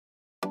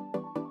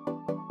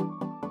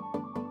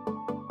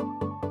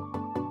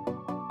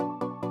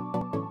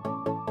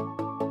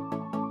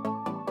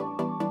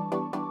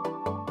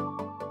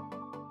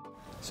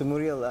So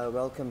Muriel,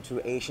 welcome to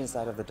Asian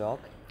side of the dog.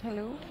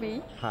 Hello,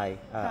 V. Hi.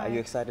 Hi. Are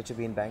you excited to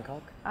be in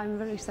Bangkok? I'm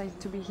very excited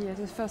to be here. It's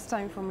the first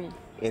time for me.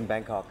 In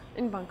Bangkok?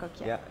 In Bangkok,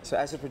 yeah. Yeah. So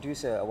as a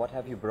producer, what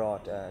have you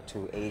brought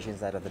to Asian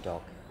side of the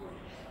dog?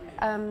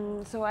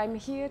 So I'm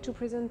here to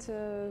present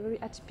a very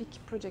atypical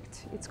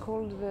project. It's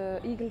called the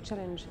Eagle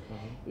Challenge.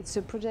 It's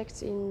a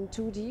project in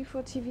 2D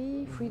for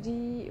TV,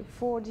 3D,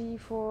 4D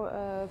for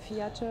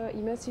theater,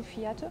 immersive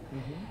theater,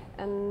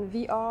 and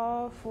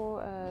VR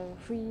for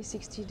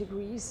 360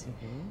 degrees.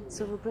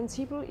 So the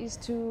principle is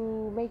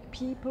to make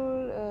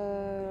people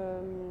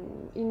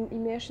in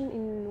immersion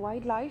in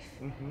wildlife,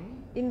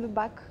 in the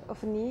back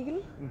of an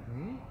eagle,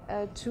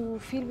 to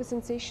feel the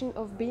sensation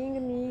of being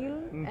an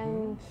eagle,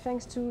 and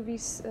thanks to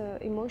these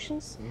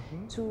emotions,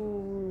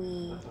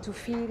 to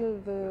feel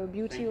the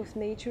beauty of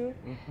nature.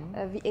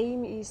 The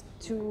aim is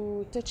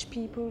to touch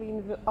people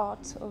in the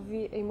art of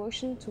the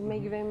emotion, to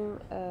make them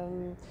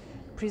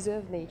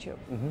preserve nature.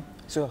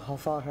 So how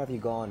far have you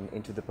gone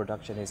into the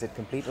production? Is it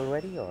complete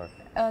already, or?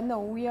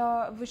 No,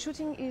 the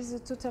shooting is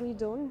totally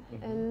done,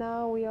 and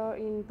now we are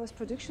in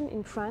post-production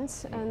in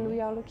France, and we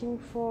are looking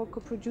for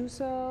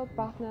co-producer,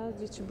 partners,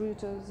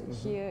 distributors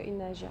here in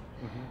Asia.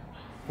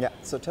 Yeah,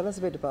 so tell us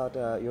a bit about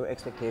your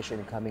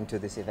expectation coming to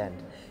this event,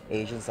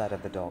 Asian side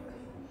of the dog.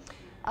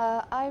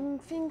 I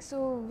think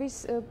so.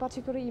 These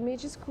particular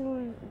images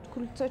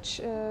could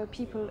touch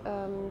people.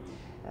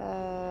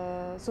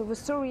 So the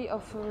story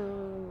of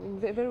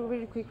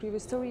very quickly, the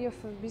story of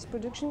this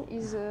production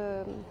is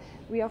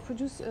we have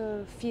produced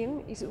a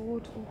film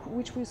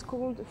which was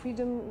called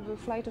Freedom: The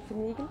Flight of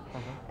an Eagle,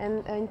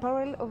 and in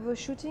parallel of the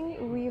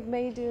shooting, we've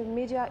made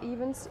media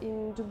events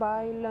in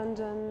Dubai,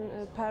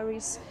 London,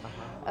 Paris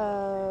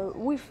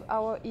with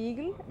our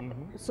eagle.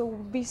 So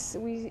this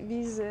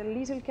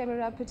little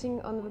camera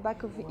putting on the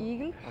back of the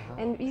eagle,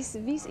 and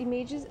these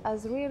images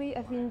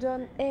have been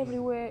done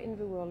everywhere in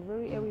the world,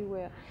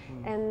 everywhere.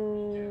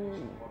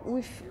 And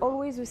with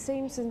always the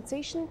same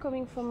sensation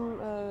coming from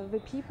the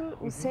people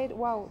who said,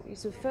 wow,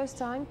 it's the first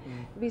time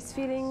this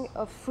feeling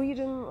of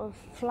freedom, of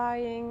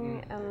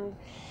flying. And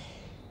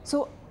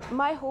so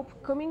my hope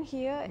coming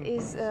here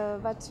is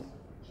that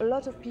a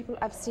lot of people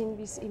have seen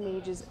these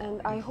images,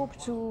 and I hope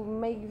to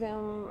make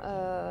them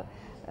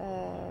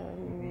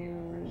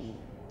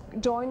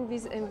join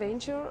this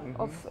adventure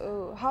of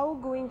how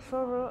going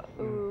further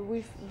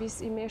with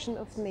this immersion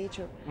of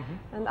nature.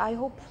 And I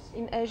hope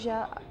in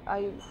Asia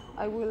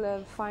I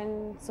will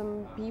find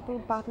some people,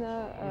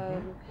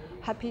 partner,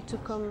 happy to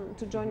come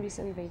to join this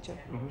adventure.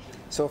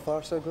 So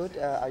far so good.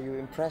 Are you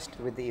impressed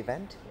with the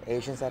event,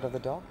 Asian side of the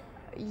dog?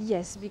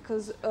 Yes,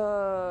 because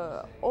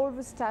all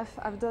the staff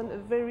have done a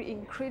very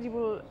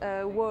incredible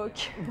work.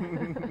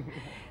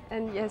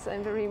 And yes,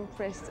 I'm very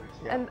impressed.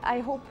 Yeah. And I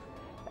hope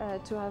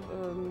to have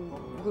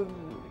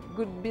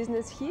good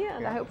business here,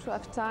 and I hope to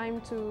have time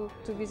to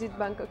visit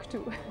Bangkok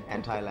too.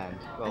 And Thailand.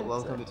 Well,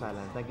 welcome to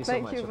Thailand. Thank you so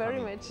much. Thank you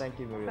very much. Thank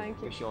you, Muriel. Thank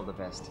you. Wish you all the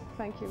best.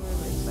 Thank you very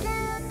much.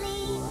 Thank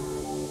you.